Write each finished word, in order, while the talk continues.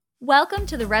Welcome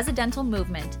to the Residential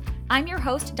Movement. I'm your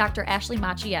host, Dr. Ashley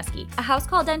Maciejewski, a house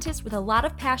call dentist with a lot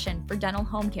of passion for dental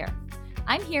home care.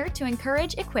 I'm here to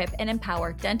encourage, equip, and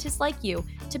empower dentists like you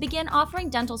to begin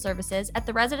offering dental services at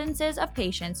the residences of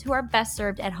patients who are best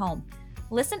served at home.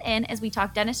 Listen in as we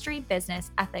talk dentistry,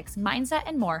 business, ethics, mindset,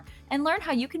 and more, and learn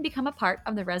how you can become a part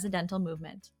of the residential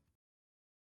movement.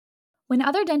 When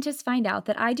other dentists find out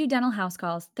that I do dental house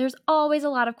calls, there's always a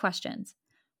lot of questions.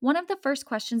 One of the first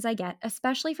questions I get,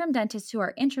 especially from dentists who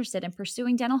are interested in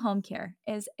pursuing dental home care,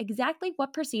 is exactly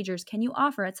what procedures can you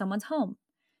offer at someone's home?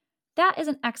 That is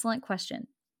an excellent question.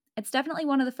 It's definitely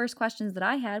one of the first questions that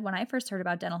I had when I first heard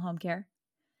about dental home care.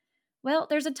 Well,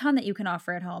 there's a ton that you can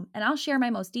offer at home, and I'll share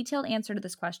my most detailed answer to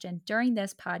this question during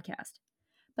this podcast.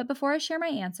 But before I share my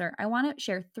answer, I want to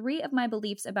share 3 of my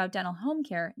beliefs about dental home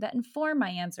care that inform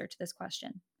my answer to this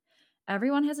question.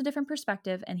 Everyone has a different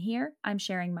perspective, and here I'm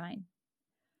sharing mine.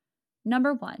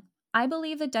 Number 1, I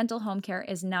believe that dental home care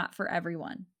is not for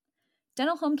everyone.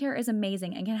 Dental home care is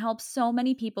amazing and can help so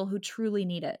many people who truly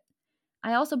need it.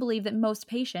 I also believe that most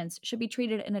patients should be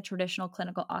treated in a traditional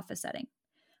clinical office setting.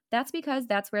 That's because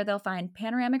that's where they'll find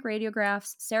panoramic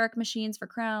radiographs, CEREC machines for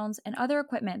crowns, and other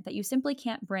equipment that you simply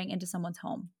can't bring into someone's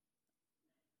home.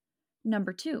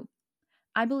 Number 2,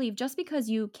 I believe just because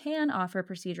you can offer a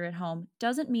procedure at home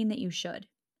doesn't mean that you should.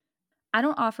 I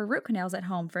don't offer root canals at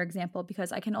home, for example,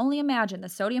 because I can only imagine the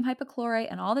sodium hypochlorite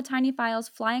and all the tiny files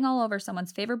flying all over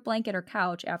someone's favorite blanket or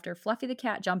couch after Fluffy the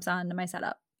cat jumps onto my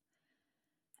setup.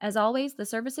 As always, the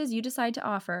services you decide to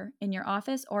offer in your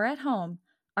office or at home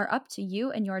are up to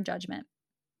you and your judgment.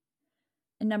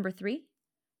 And number 3,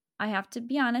 I have to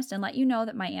be honest and let you know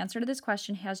that my answer to this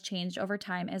question has changed over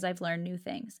time as I've learned new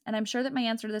things, and I'm sure that my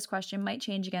answer to this question might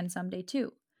change again someday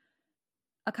too.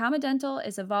 Akama Dental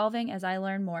is evolving as I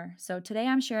learn more, so today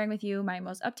I'm sharing with you my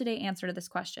most up-to-date answer to this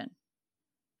question.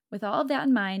 With all of that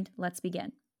in mind, let's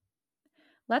begin.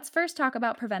 Let's first talk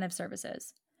about preventive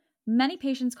services. Many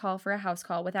patients call for a house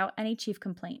call without any chief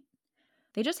complaint.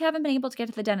 They just haven't been able to get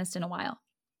to the dentist in a while.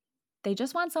 They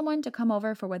just want someone to come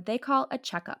over for what they call a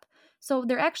checkup, so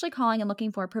they're actually calling and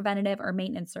looking for preventative or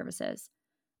maintenance services.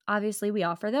 Obviously, we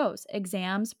offer those: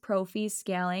 exams, prophies,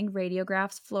 scaling,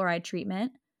 radiographs, fluoride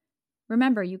treatment.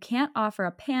 Remember, you can't offer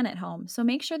a pan at home, so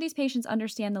make sure these patients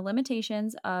understand the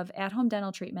limitations of at-home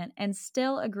dental treatment and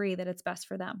still agree that it's best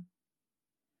for them.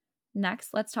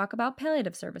 Next, let's talk about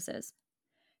palliative services.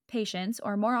 Patients,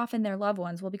 or more often their loved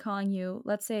ones, will be calling you,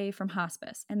 let's say, from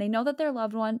hospice, and they know that their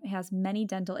loved one has many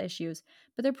dental issues,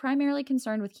 but they're primarily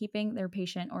concerned with keeping their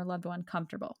patient or loved one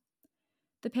comfortable.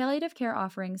 The palliative care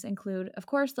offerings include, of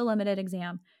course, the limited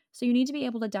exam, so you need to be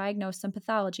able to diagnose some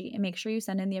pathology and make sure you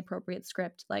send in the appropriate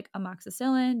script like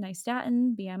amoxicillin,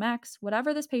 nystatin, BMX,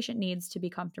 whatever this patient needs to be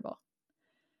comfortable.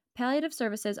 Palliative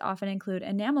services often include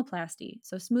enamelplasty,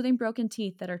 so smoothing broken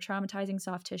teeth that are traumatizing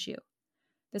soft tissue.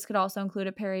 This could also include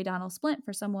a periodontal splint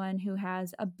for someone who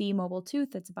has a B-mobile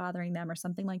tooth that's bothering them or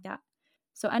something like that.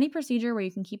 So any procedure where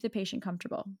you can keep the patient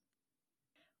comfortable.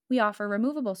 We offer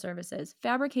removable services,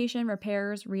 fabrication,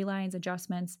 repairs, relines,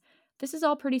 adjustments. This is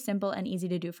all pretty simple and easy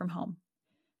to do from home.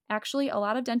 Actually, a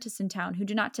lot of dentists in town who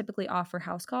do not typically offer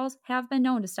house calls have been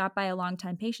known to stop by a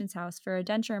longtime patient's house for a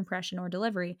denture impression or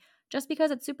delivery just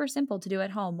because it's super simple to do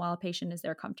at home while a patient is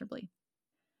there comfortably.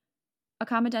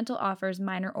 Akama Dental offers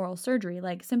minor oral surgery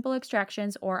like simple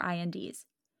extractions or INDs.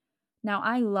 Now,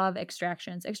 I love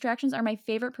extractions. Extractions are my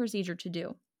favorite procedure to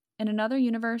do. In another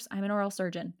universe, I'm an oral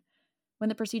surgeon. When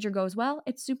the procedure goes well,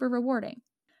 it's super rewarding.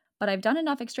 But I've done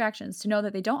enough extractions to know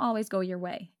that they don't always go your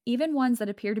way, even ones that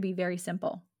appear to be very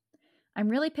simple. I'm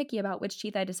really picky about which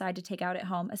teeth I decide to take out at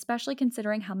home, especially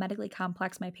considering how medically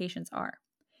complex my patients are.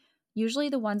 Usually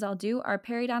the ones I'll do are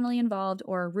periodontally involved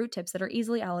or root tips that are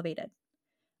easily elevated.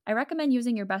 I recommend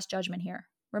using your best judgment here.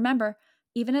 Remember,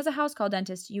 even as a house call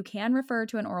dentist, you can refer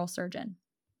to an oral surgeon.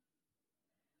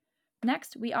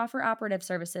 Next, we offer operative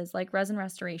services like resin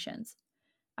restorations.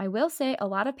 I will say a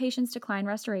lot of patients decline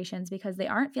restorations because they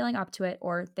aren't feeling up to it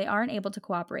or they aren't able to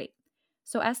cooperate.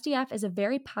 So SDF is a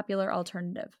very popular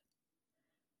alternative.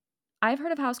 I've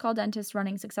heard of house call dentists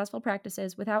running successful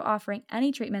practices without offering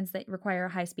any treatments that require a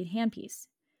high-speed handpiece.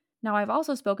 Now, I've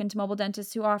also spoken to mobile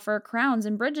dentists who offer crowns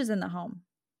and bridges in the home.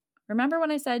 Remember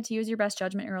when I said to use your best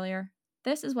judgment earlier?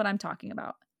 This is what I'm talking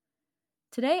about.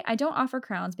 Today, I don't offer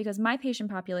crowns because my patient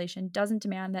population doesn't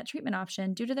demand that treatment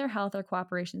option due to their health or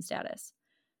cooperation status.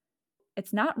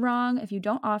 It's not wrong if you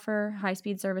don't offer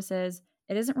high-speed services.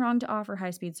 It isn't wrong to offer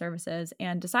high-speed services,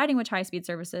 and deciding which high-speed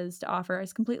services to offer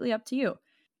is completely up to you.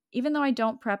 Even though I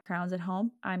don't prep crowns at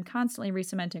home, I'm constantly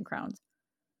re-cementing crowns.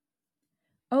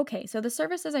 Okay, so the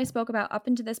services I spoke about up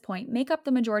until this point make up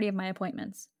the majority of my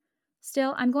appointments.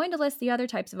 Still, I'm going to list the other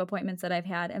types of appointments that I've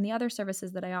had and the other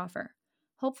services that I offer.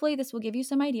 Hopefully, this will give you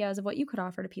some ideas of what you could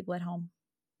offer to people at home.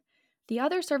 The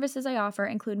other services I offer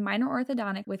include minor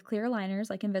orthodontic with clear aligners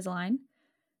like Invisalign,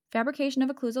 fabrication of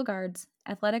occlusal guards,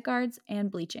 athletic guards, and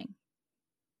bleaching.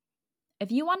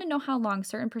 If you want to know how long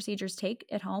certain procedures take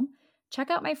at home,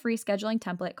 check out my free scheduling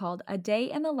template called A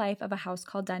Day in the Life of a House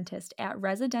Call Dentist at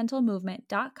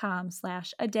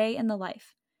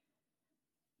residentialmovement.com/a-day-in-the-life.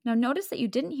 Now notice that you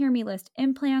didn't hear me list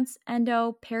implants,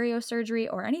 endo,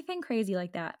 periosurgery, or anything crazy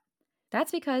like that.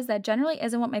 That's because that generally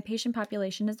isn't what my patient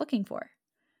population is looking for.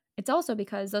 It's also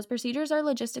because those procedures are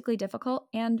logistically difficult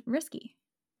and risky.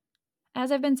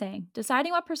 As I've been saying,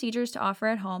 deciding what procedures to offer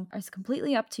at home is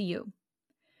completely up to you.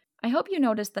 I hope you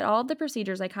noticed that all of the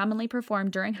procedures I commonly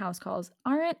perform during house calls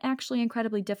aren't actually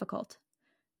incredibly difficult.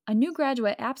 A new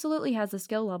graduate absolutely has the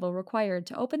skill level required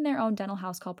to open their own dental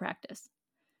house call practice.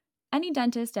 Any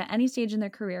dentist at any stage in their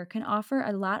career can offer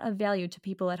a lot of value to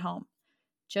people at home.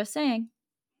 Just saying.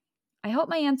 I hope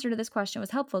my answer to this question was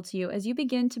helpful to you as you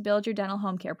begin to build your dental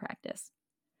home care practice.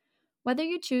 Whether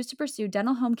you choose to pursue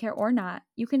dental home care or not,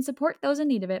 you can support those in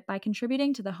need of it by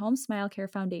contributing to the Home Smile Care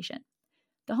Foundation.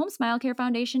 The Home Smile Care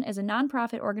Foundation is a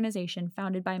nonprofit organization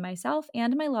founded by myself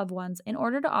and my loved ones in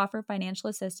order to offer financial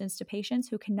assistance to patients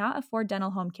who cannot afford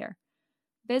dental home care.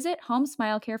 Visit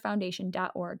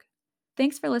homesmilecarefoundation.org.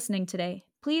 Thanks for listening today.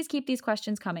 Please keep these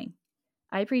questions coming.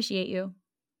 I appreciate you.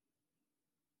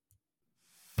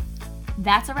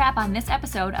 That's a wrap on this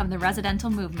episode of the Residential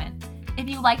Movement. If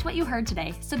you liked what you heard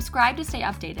today, subscribe to stay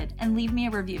updated and leave me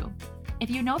a review. If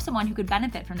you know someone who could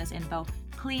benefit from this info,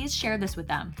 please share this with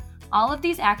them. All of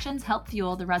these actions help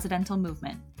fuel the residential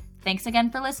movement. Thanks again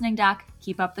for listening, Doc.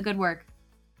 Keep up the good work.